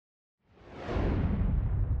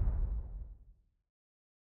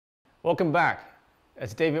Welcome back.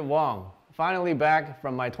 It's David Wong, finally back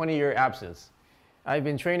from my 20-year absence. I've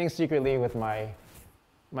been training secretly with my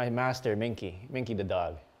master, Minky the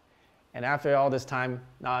dog. And after all this time,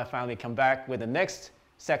 now I finally come back with the next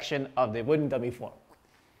section of the wooden dummy form.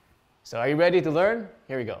 So are you ready to learn?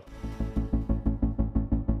 Here we go.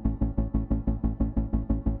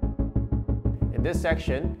 In this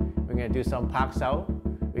section, we're going to do some pak sao.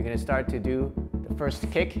 We're going to start to do the first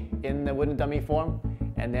kick in the wooden dummy form,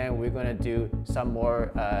 and then we're going to do some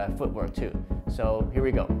more footwork too. So here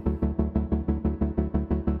we go.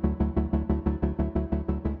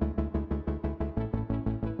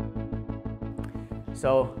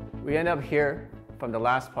 So we end up here from the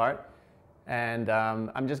last part, and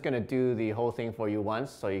I'm just going to do the whole thing for you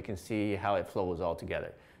once so you can see how it flows all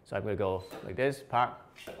together. So I'm going to go like this: pak,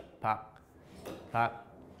 pak, pak,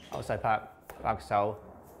 outside pak, pak sao,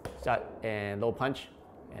 jat and low punch,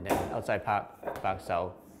 and then outside pak, pak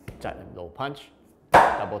sao, jat and low punch,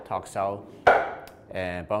 double tok sao,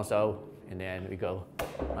 and bang sao, and then we go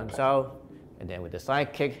un sao, and then with the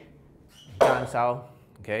side kick, gan sao,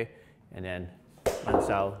 okay, and then un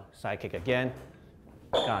sao, side kick again,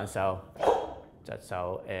 gan sao, jat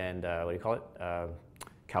sao, and what do you call it?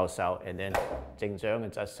 Cow sao, and then jing zheng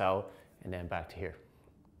and jat sao, and then back to here.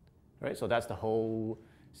 All right, so that's the whole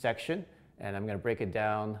section, and I'm going to break it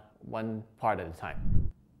down one part at a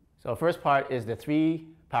time. So first part is the 3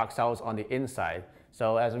 pak saos on the inside.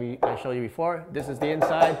 So as I showed you before, this is the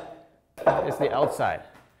inside, this is the outside.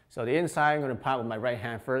 So the inside, I'm going to pak with my right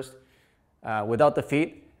hand first, without the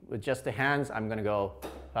feet. With just the hands, I'm going to go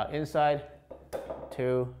pak inside,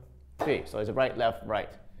 2, 3. So it's a right, left, right.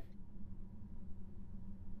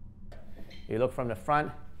 You look from the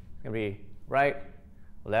front, it's going to be right,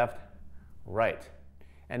 left, right.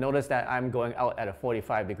 And notice that I'm going out at a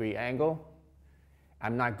 45-degree angle.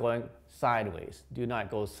 I'm not going sideways. Do not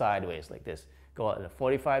go sideways like this. Go out at a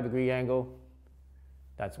 45-degree angle.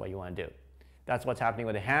 That's what you want to do. That's what's happening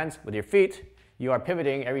with the hands. With your feet, you are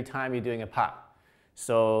pivoting every time you're doing a pak.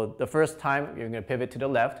 So the first time, you're going to pivot to the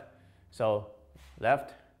left. So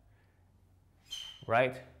left,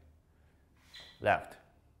 right, left.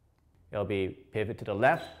 It'll be pivot to the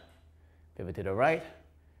left, pivot to the right,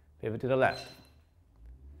 pivot to the left.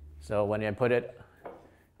 So when I put it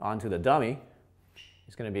onto the dummy,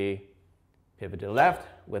 it's going to be pivot to the left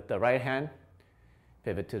with the right hand,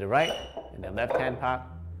 pivot to the right, and then left hand pak,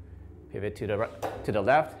 pivot to the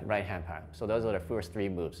left, right hand pak. So those are the first 3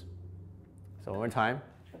 moves. So one more time.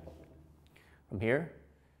 From here,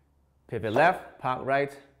 pivot left, pak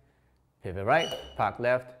right, pak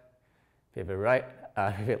left, pivot right,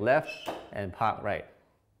 pivot left, and pak right.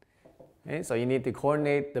 Okay, so you need to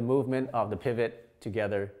coordinate the movement of the pivot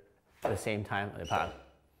together at the same time on the pak.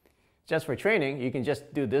 Just for training, you can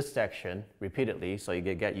just do this section repeatedly so you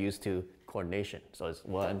can get used to coordination. So it's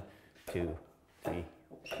 1, 2, 3.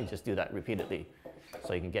 You just do that repeatedly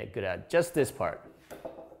so you can get good at just this part.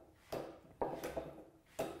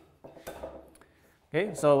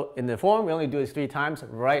 Okay, so in the form, we only do this 3 times: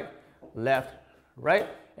 right, left, right.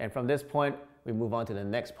 And from this point, we move on to the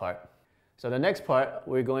next part. So the next part,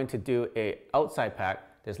 we're going to do a outside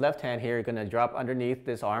pak. This left hand here, you're going to drop underneath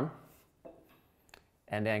this arm,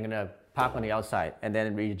 and then I'm going to pak on the outside, and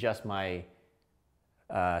then readjust my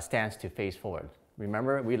stance to face forward.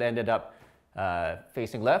 Remember, we ended up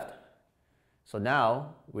facing left. So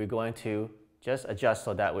now we're going to just adjust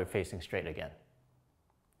so that we're facing straight again.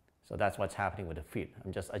 So that's what's happening with the feet.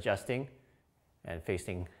 I'm just adjusting and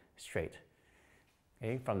facing straight.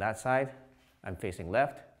 Okay, from that side, I'm facing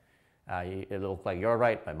left. It'll look like your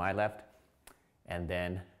right, but my left. And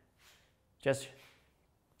then just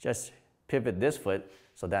pivot this foot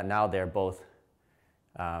so that now they're both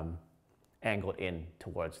angled in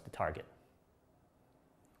towards the target.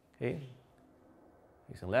 Okay,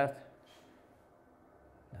 facing left.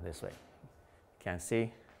 Now this way. Can't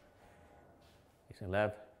see. Facing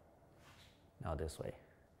left. Now this way.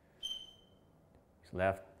 Facing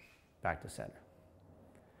left, back to center.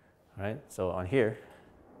 All right, so on here,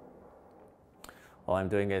 all I'm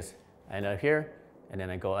doing is I end up here, and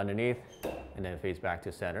then I go underneath, and then face back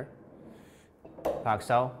to center. Pak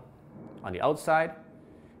sao on the outside,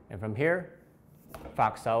 and from here,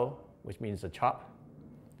 pak sao, which means the chop,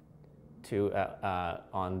 to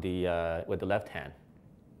with the left hand.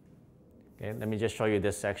 Okay, let me just show you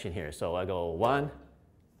this section here. So I go 1,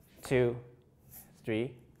 2,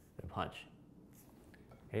 3, and punch.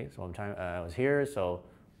 Okay, so I was here, so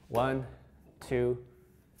 1, 2,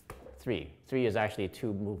 3. 3 is actually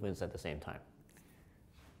 2 movements at the same time.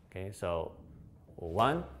 Okay, so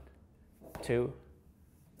 1, 2,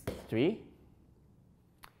 3,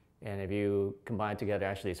 And if you combine together,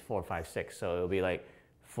 actually it's 4, 5, 6. So it'll be like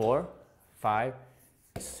 4, 5,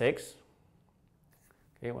 6.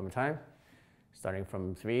 Okay, one more time. Starting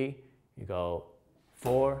from 3, you go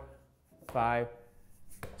 4, 5,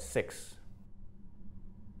 6.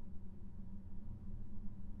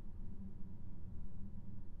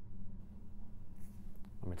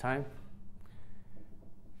 One more time.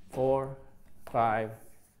 4, 5,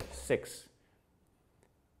 6.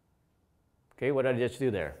 Okay, what did I just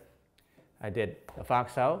do there? I did a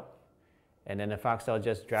fox out, and then the fox out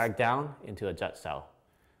just dragged down into a jut cell.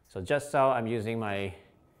 So jut cell, I'm using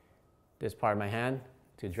this part of my hand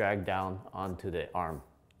to drag down onto the arm.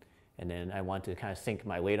 And then I want to kind of sink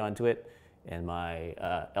my weight onto it, and my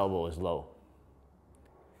elbow is low.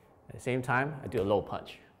 At the same time, I do a low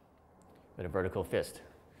punch with a vertical fist.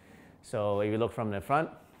 So if you look from the front,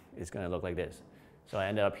 it's going to look like this. So I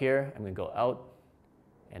ended up here, I'm going to go out,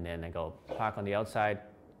 and then I go park on the outside,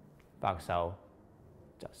 fox out,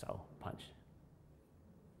 jut cell, punch.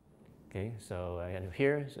 Okay, so I end up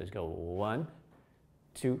here, so let's go 1,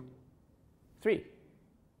 2, 3.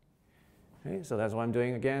 Okay, so that's what I'm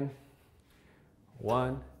doing again.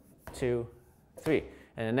 1, 2, 3.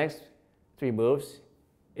 And the next 3 moves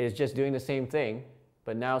is just doing the same thing,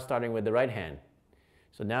 but now starting with the right hand.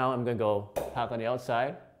 So now I'm going to go park on the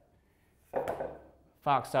outside,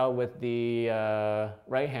 fox out with the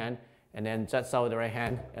right hand, and then juts out with the right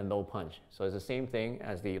hand and low punch. So it's the same thing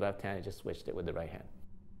as the left hand, I just switched it with the right hand.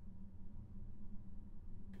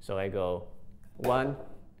 So I go 1,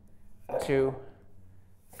 2,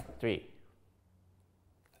 3.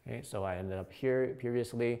 Okay, so I ended up here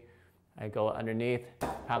previously. I go underneath,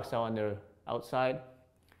 fox out on the outside,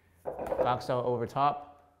 fox out over top,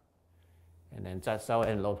 and then juts out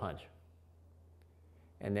and low punch.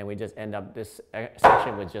 And then we just end up this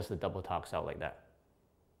section with just the double tox out like that.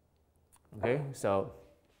 Okay, so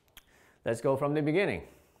let's go from the beginning.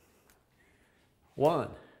 1,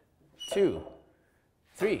 2,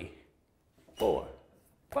 3, 4,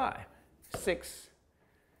 5, 6,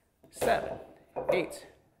 7, 8,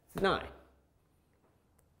 9. One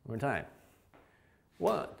more time.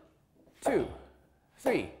 1, 2,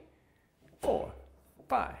 3, 4,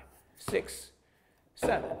 5, 6,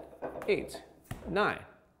 7, 8, 9.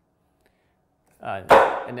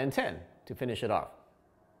 And then 10 to finish it off.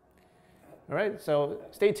 All right, so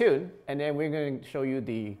stay tuned, and then we're going to show you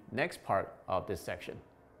the next part of this section.